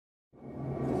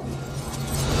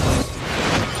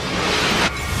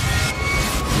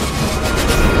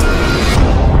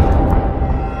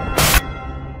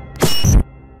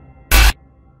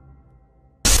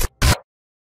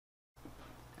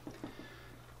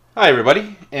Hi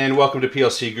everybody, and welcome to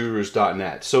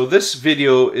PLCGurus.NET. So this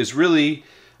video is really,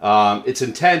 its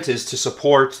intent is to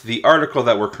support the article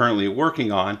that we're currently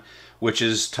working on, which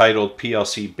is titled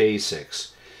PLC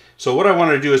Basics. So what I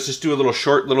want to do is just do a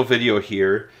short video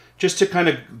here, just to kind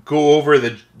of go over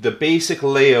the basic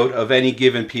layout of any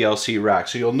given PLC rack.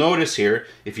 So you'll notice here,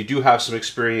 if you do have some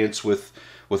experience with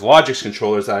Logix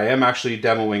controllers, that I am actually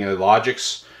demoing a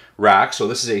Logix rack. So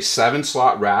this is a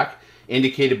 7-slot rack,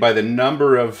 indicated by the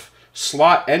number of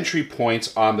slot entry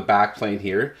points on the backplane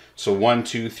here. So 1,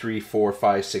 2, 3, 4,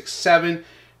 5, 6, 7,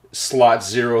 slot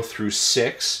 0 through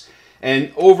 6.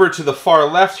 And over to the far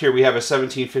left here, we have a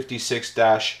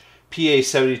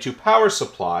 1756-PA72 power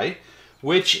supply,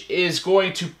 which is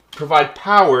going to provide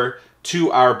power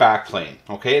to our backplane.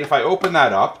 Okay, and if I open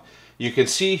that up, you can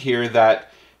see here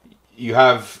that you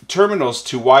have terminals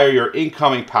to wire your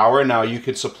incoming power. Now you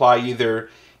can supply either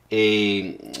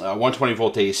a 120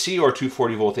 volt AC or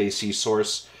 240 volt AC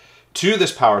source to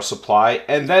this power supply,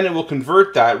 and then it will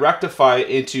convert that, rectify it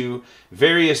into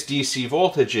various DC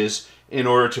voltages in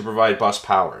order to provide bus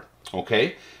power.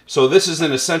 Okay, so this is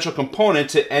an essential component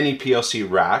to any PLC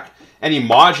rack, any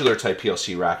modular type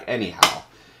PLC rack anyhow.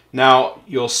 Now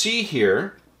you'll see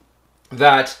here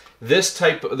that this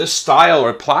style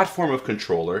or platform of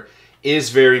controller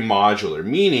is very modular,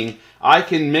 meaning I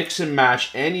can mix and match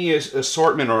any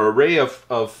assortment or array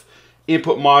of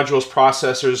input modules,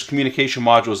 processors, communication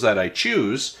modules that I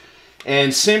choose,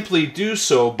 and simply do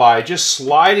so by just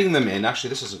sliding them in. Actually,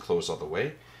 this isn't closed all the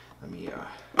way. Let me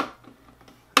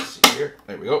let's see here.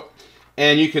 There we go.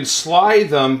 And you can slide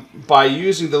them by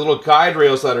using the little guide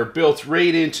rails that are built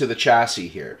right into the chassis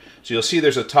here. So you'll see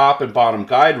there's a top and bottom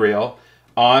guide rail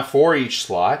for each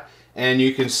slot, and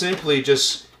you can simply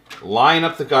just line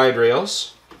up the guide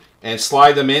rails and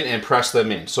slide them in and press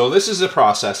them in. So this is a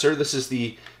processor. This is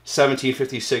the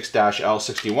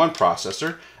 1756-L61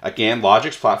 processor. Again,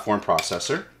 Logix platform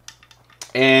processor.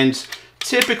 And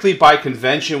typically by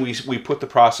convention, we put the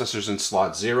processors in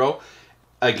slot 0.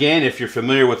 Again, if you're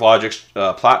familiar with Logix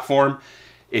platform,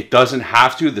 it doesn't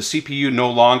have to. The CPU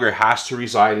no longer has to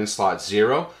reside in slot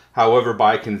 0. However,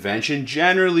 by convention,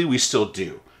 generally we still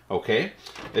do. Okay?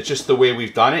 It's just the way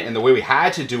we've done it and the way we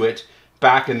had to do it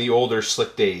back in the older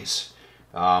slick days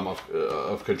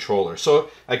of controller. So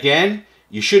again,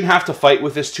 you shouldn't have to fight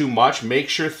with this too much. Make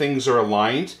sure things are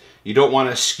aligned. You don't want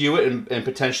to skew it and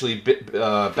potentially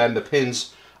bend the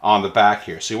pins on the back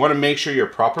here. So you want to make sure you're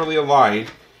properly aligned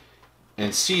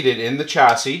and seated in the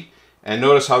chassis. And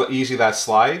notice how easy that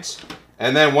slides.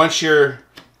 And then once you're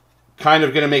kind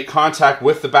of going to make contact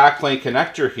with the backplane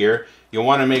connector here, you'll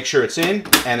want to make sure it's in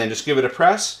and then just give it a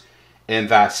press, and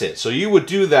that's it. So you would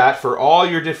do that for all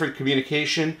your different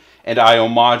communication and I/O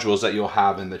modules that you'll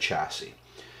have in the chassis.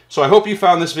 So I hope you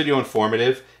found this video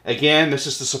informative. Again, this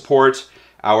is to support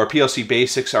our PLC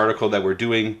Basics article that we're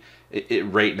doing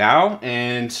right now,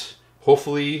 and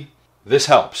hopefully this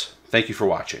helps. Thank you for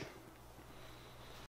watching.